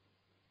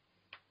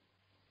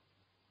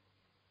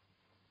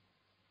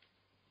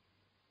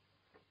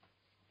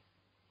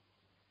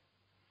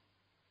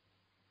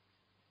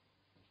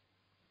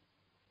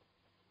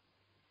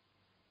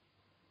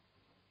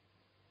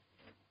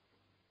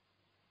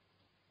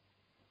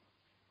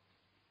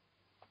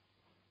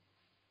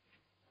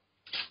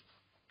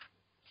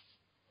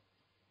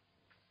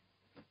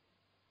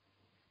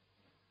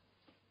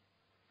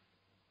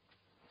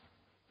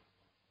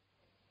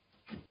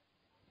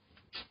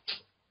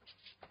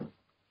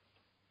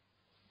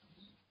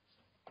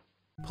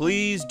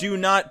 Please do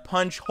not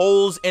punch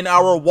holes in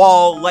our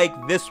wall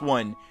like this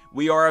one.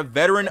 We are a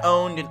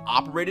veteran-owned and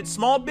operated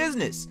small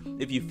business.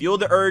 If you feel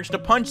the urge to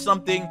punch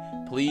something,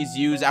 please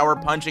use our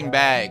punching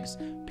bags.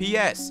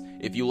 P.S.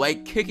 If you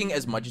like kicking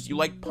as much as you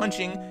like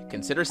punching,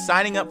 consider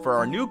signing up for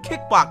our new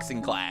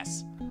kickboxing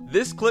class.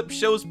 This clip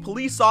shows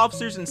police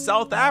officers in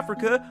South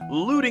Africa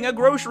looting a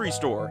grocery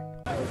store.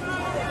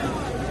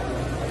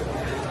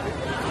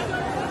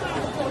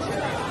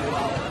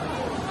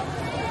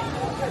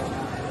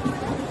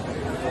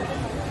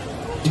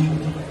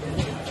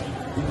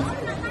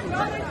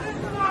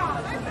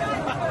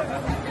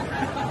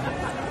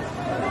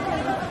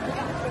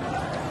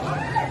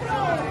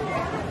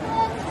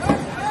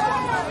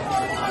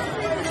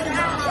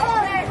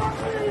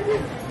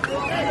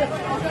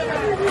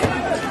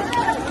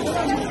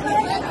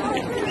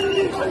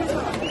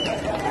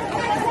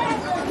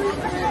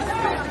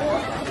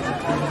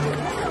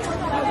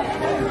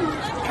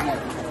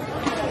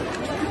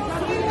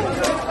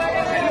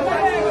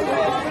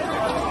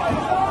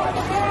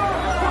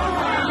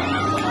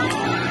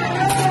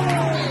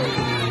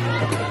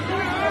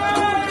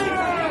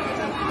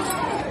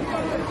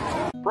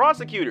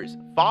 Prosecutors,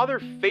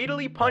 father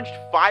fatally punched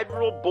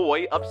 5-year-old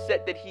boy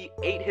upset that he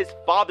ate his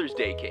Father's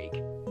Day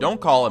cake. Don't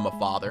call him a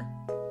father.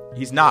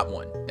 He's not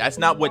one. That's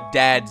not what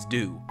dads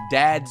do.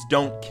 dads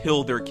don't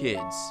kill their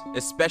kids,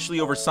 especially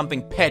over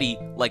something petty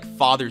like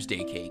Father's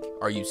Day cake.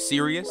 Are you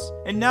serious?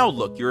 And now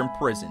look, you're in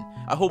prison.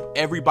 I hope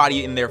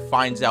everybody in there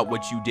finds out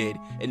what you did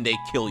and they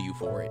kill you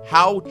for it.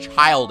 How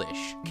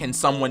childish can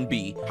someone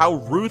be? How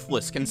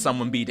ruthless can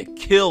someone be to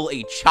kill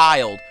a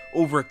child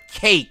over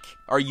cake?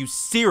 Are you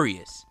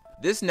serious?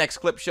 This next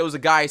clip shows a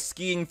guy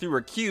skiing through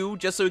a queue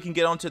just so he can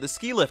get onto the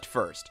ski lift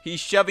first. He's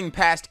shoving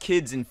past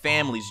kids and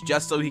families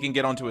just so he can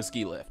get onto a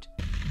ski lift.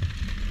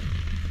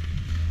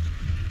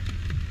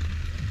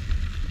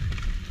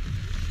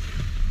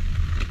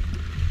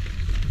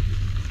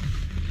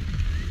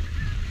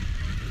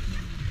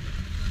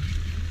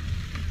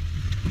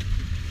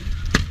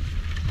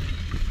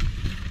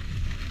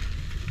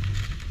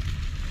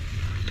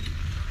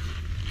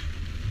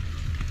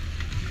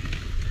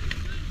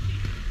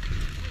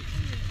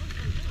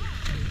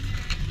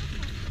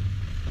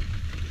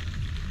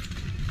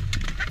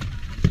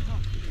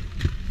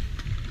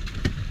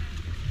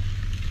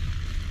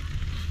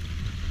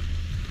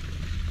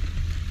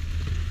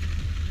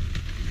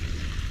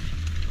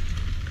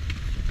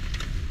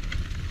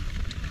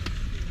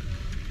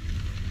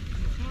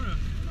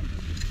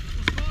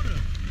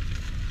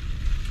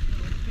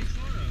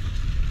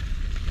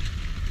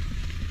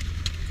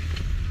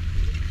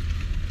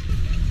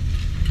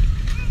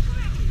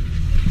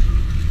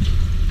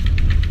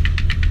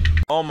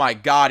 Oh my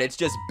god, it's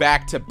just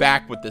back to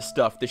back with this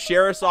stuff. The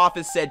sheriff's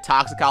office said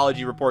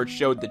toxicology reports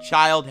showed the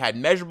child had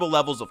measurable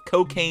levels of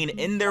cocaine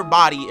in their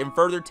body, and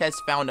further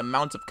tests found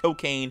amounts of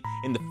cocaine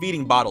in the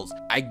feeding bottles.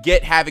 I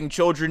get having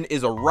children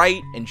is a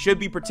right and should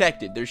be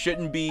protected. There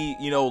shouldn't be,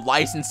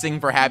 licensing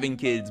for having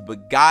kids,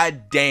 but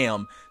god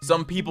damn,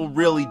 some people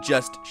really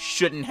just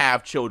shouldn't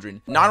have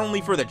children. Not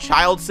only for the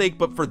child's sake,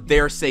 but for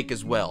their sake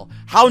as well.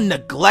 How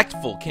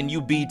neglectful can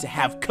you be to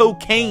have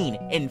cocaine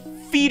in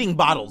feeding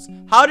bottles?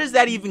 How does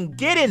that even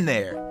get in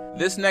there?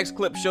 This next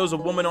clip shows a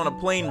woman on a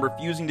plane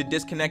refusing to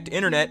disconnect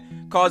internet,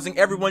 causing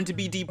everyone to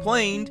be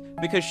deplaned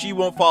because she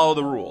won't follow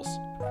the rules.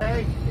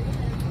 Hey,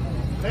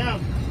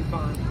 ma'am.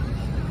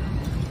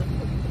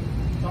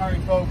 Sorry,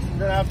 folks, we're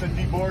gonna have to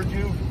deboard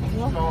you.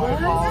 What?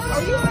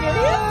 Are you serious?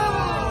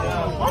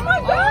 Yeah. Oh my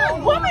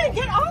God, woman,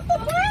 get off the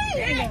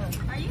plane!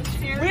 Are you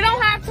serious? We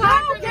don't have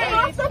time to get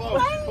off the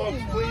plane.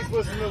 Folks, please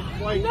listen to the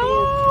flight.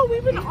 No,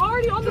 we've been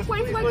already on the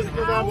plane for like an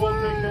hour. We'll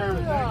take care of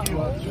it. Thank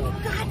you.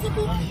 You've got to be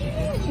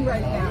kidding me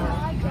right now.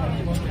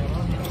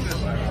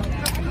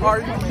 Are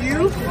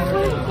you serious?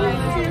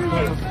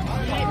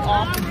 Get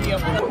off the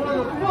vehicle.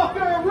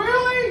 Motherfucker,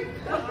 really?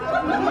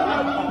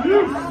 You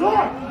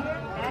suck!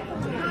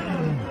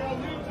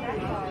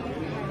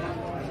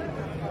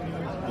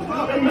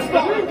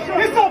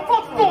 It's on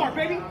Fuck Star,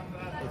 baby!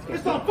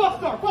 It's on Fuck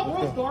Star!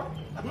 Fuck Star!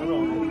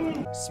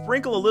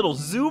 Sprinkle a little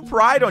zoo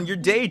pride on your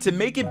day to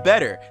make it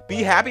better. Be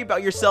happy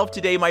about yourself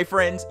today, my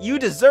friends. You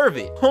deserve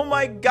it. Oh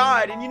my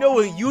god, and you know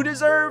what you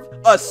deserve?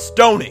 A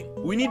stoning.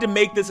 We need to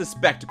make this a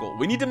spectacle.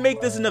 We need to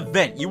make this an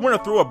event. You want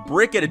to throw a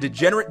brick at a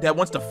degenerate that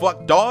wants to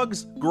fuck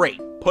dogs?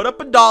 Great. Put up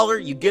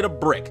 $1, you get a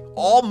brick.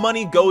 All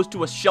money goes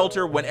to a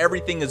shelter when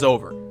everything is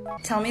over.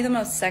 Tell me the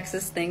most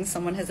sexist thing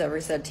someone has ever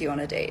said to you on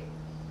a date.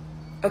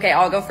 Okay,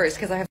 I'll go first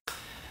because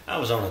I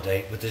was on a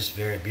date with this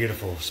very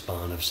beautiful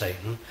spawn of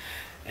Satan.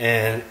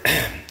 And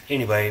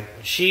anyway,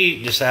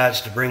 she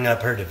decides to bring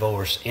up her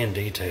divorce in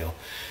detail.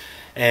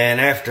 And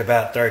after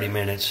about 30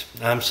 minutes,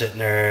 I'm sitting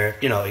there,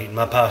 eating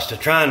my pasta,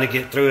 trying to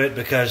get through it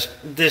because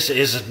this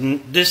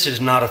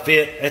is not a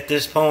fit at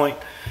this point.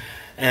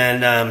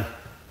 And I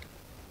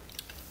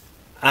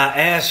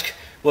asked,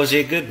 was he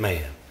a good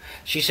man?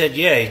 She said,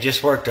 yeah, he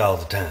just worked all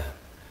the time.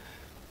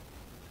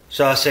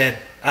 So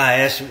I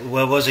asked,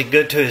 well, was he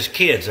good to his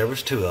kids? There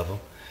was 2 of them.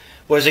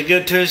 Was he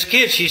good to his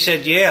kids? She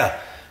said, yeah.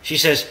 She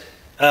says,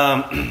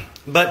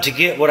 but to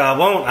get what I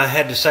want, I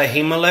had to say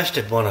he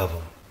molested one of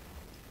them.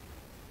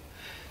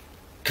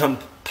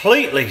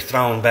 Completely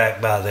thrown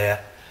back by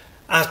that.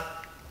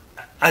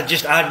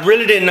 I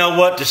really didn't know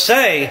what to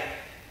say.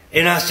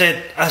 And I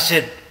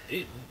said,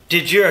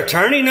 did your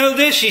attorney know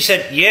this? She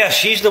said, yeah,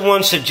 she's the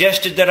one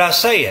suggested that I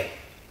say it.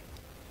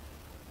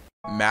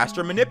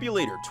 Master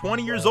Manipulator,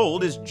 20 years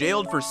old, is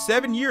jailed for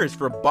 7 years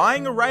for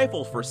buying a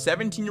rifle for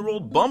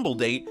 17-year-old Bumble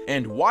date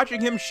and watching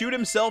him shoot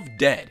himself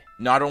dead.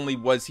 Not only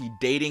was he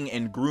dating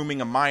and grooming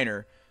a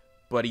minor,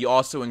 but he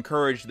also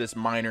encouraged this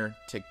minor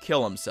to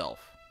kill himself.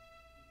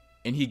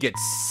 And he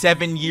gets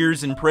 7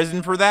 years in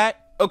prison for that?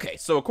 Okay,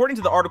 so according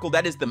to the article,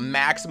 that is the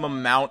maximum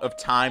amount of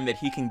time that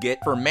he can get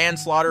for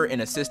manslaughter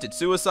and assisted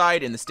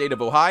suicide in the state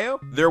of Ohio.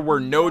 There were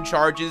no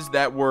charges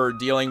that were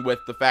dealing with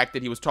the fact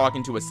that he was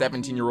talking to a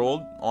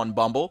 17-year-old on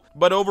Bumble.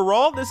 But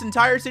overall, this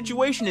entire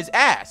situation is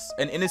ass.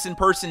 An innocent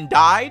person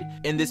died,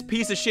 and this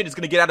piece of shit is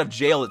gonna get out of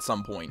jail at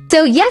some point.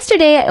 So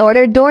yesterday I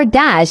ordered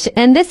DoorDash,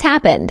 and this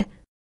happened.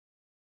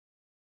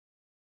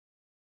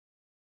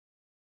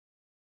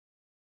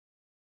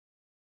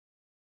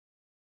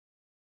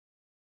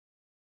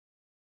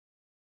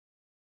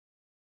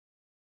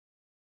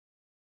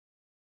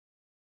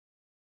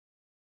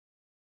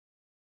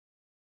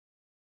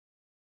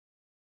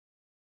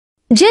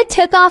 Jid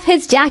took off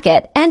his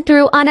jacket and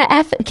threw on a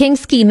F-King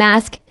ski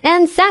mask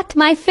and sacked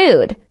my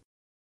food.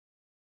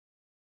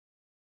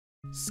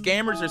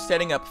 Scammers are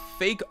setting up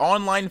fake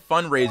online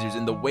fundraisers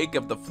in the wake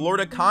of the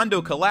Florida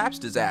condo collapse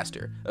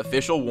disaster,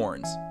 official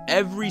warns.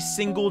 Every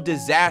single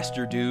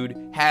disaster,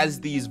 dude, has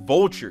these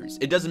vultures.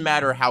 It doesn't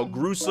matter how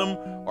gruesome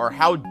or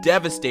how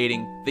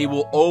devastating, they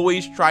will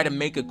always try to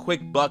make a quick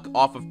buck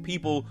off of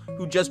people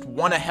who just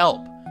want to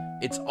help.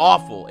 It's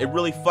awful. It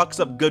really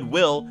fucks up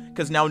goodwill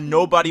because now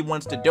nobody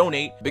wants to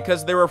donate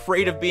because they're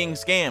afraid of being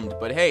scammed.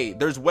 But hey,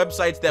 there's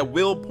websites that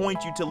will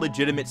point you to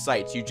legitimate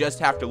sites. You just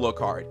have to look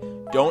hard.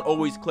 Don't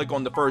always click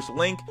on the first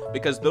link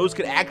because those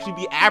could actually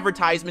be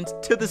advertisements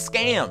to the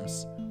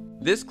scams.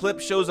 This clip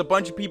shows a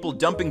bunch of people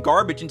dumping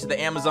garbage into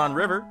the Amazon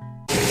River.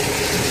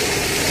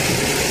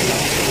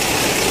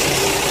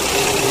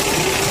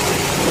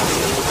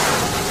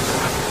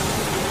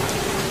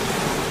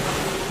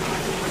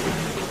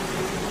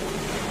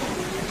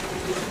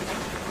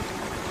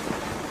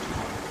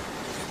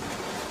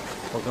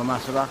 Poco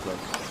más abajo.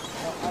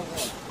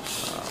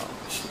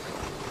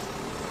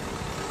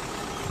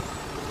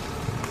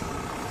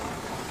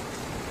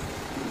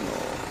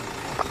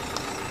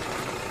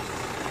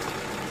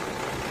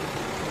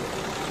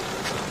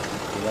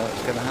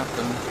 What's gonna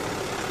happen?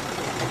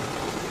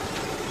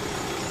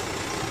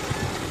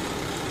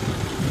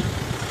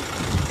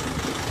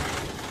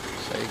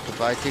 Say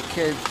goodbye to your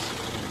kids.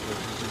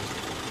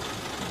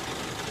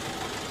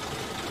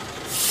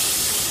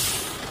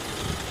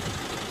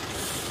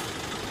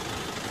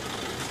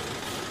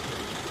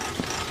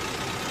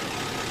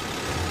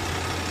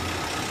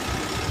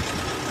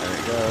 There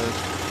it goes.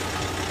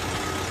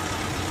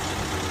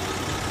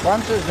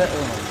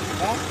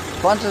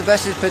 ¿Cuántas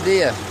veces per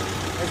día?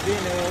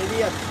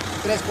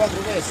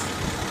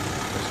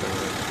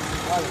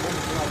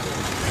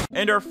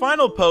 And our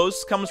final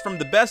post comes from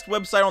the best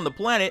website on the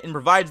planet and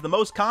provides the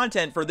most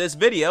content for this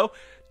video,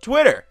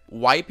 Twitter.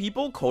 White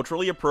people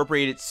culturally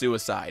appropriated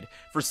suicide.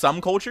 For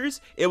some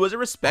cultures, it was a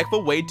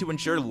respectful way to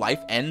ensure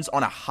life ends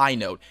on a high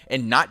note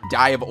and not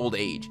die of old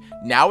age.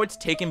 Now it's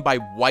taken by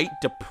white,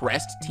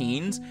 depressed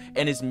teens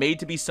and is made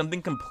to be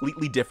something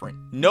completely different.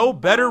 No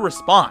better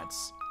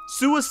response.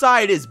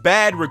 Suicide is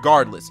bad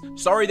regardless.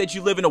 Sorry that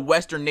you live in a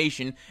Western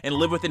nation and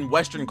live within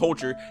Western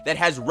culture that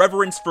has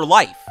reverence for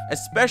life,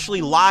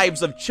 especially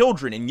lives of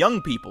children and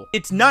young people.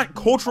 It's not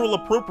cultural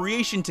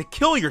appropriation to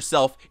kill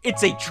yourself,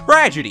 it's a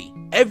tragedy.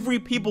 Every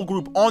people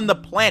group on the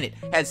planet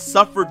has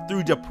suffered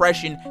through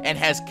depression and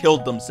has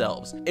killed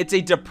themselves. It's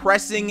a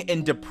depressing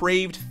and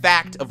depraved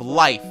fact of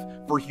life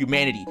for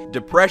humanity.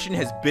 Depression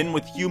has been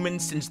with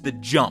humans since the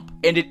jump,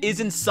 and it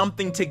isn't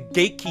something to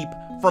gatekeep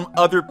from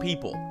other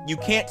people. You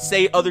can't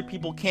say other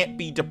people can't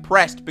be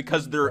depressed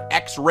because they're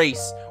X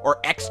race or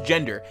X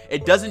gender.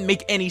 It doesn't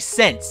make any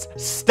sense.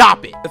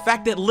 Stop it. The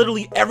fact that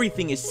literally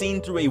everything is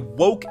seen through a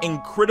woke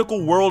and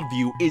critical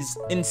worldview is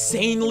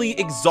insanely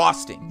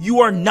exhausting. You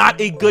are not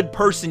a good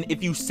person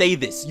if you say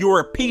this. You're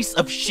a piece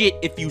of shit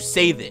if you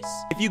say this.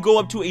 If you go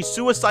up to a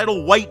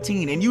suicidal white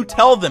teen and you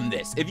tell them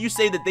this, if you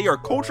say that they are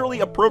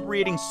culturally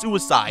appropriating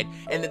suicide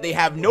and that they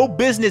have no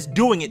business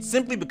doing it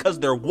simply because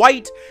they're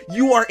white,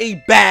 you are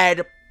a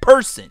bad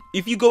person.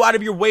 If you go out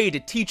of your way to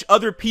teach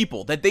other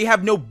people that they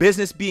have no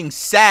business being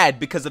sad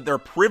because of their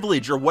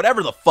privilege or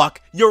whatever the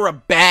fuck, you're a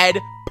bad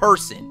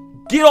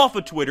person. Get off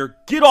of Twitter,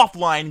 get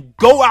offline,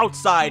 go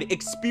outside,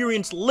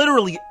 experience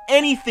literally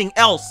anything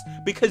else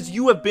because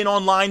you have been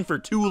online for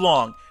too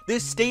long.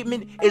 This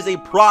statement is a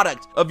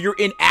product of your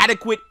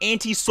inadequate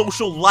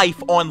antisocial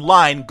life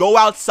online. Go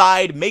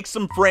outside, make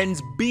some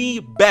friends, be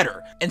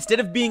better.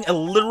 Instead of being a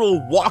literal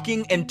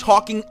walking and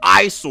talking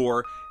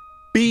eyesore,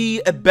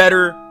 be a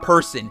better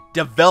person.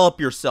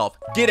 Develop yourself.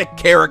 Get a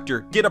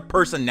character. Get a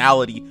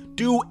personality.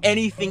 Do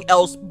anything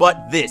else but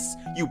this,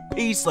 you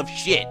piece of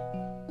shit.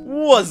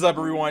 What's up,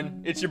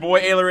 everyone? It's your boy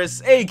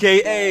Ailurus,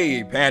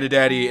 aka Panda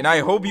Daddy, and I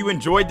hope you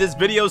enjoyed this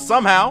video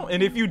somehow.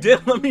 And if you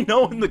did, let me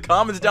know in the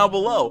comments down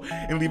below.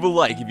 And leave a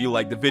like if you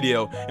liked the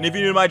video. And if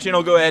you're new to my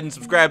channel, go ahead and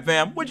subscribe,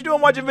 fam. What you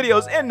doing watching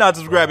videos and not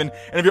subscribing?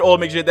 And if you're old,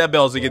 make sure you hit that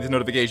bell so you get these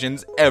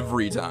notifications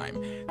every time.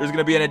 There's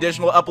gonna be an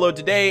additional upload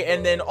today,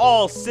 and then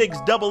all 6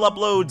 double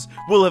uploads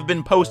will have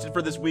been posted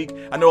for this week.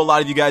 I know a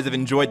lot of you guys have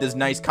enjoyed this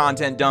nice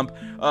content dump.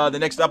 The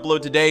next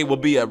upload today will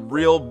be a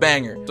real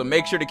banger. So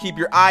make sure to keep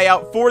your eye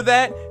out for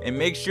that. And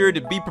make sure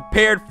to be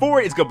prepared for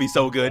it. It's gonna be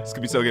so good. It's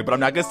gonna be so good, but I'm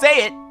not gonna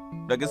say it.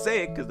 I'm not gonna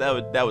say it because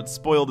that would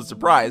spoil the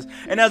surprise.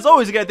 And as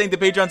always, I gotta thank the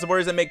Patreon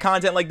supporters that make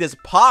content like this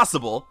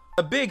possible.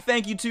 A big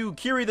thank you to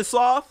Kiri the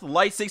Sloth,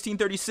 Light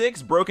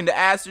 1636, Broken to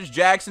Asters,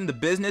 Jackson, The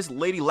Business,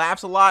 Lady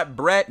Laughs a Lot,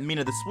 Brett,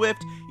 Mina the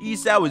Swift,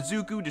 Esau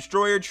Izuku,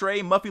 Destroyer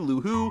Trey, Muffy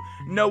Luhu,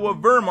 Noah,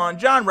 Vermont,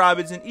 John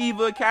Robinson,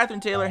 Eva, Catherine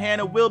Taylor,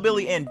 Hannah, Will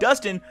Billy, and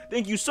Dustin.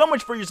 Thank you so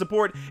much for your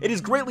support. It is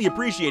greatly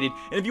appreciated.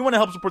 And if you want to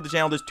help support the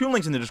channel, there's 2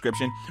 links in the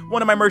description.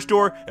 One of my merch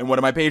store and one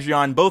of my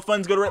Patreon. Both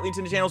funds go directly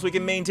to the channel so we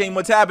can maintain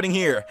what's happening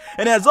here.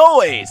 And as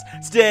always,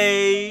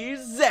 stay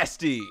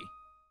zesty.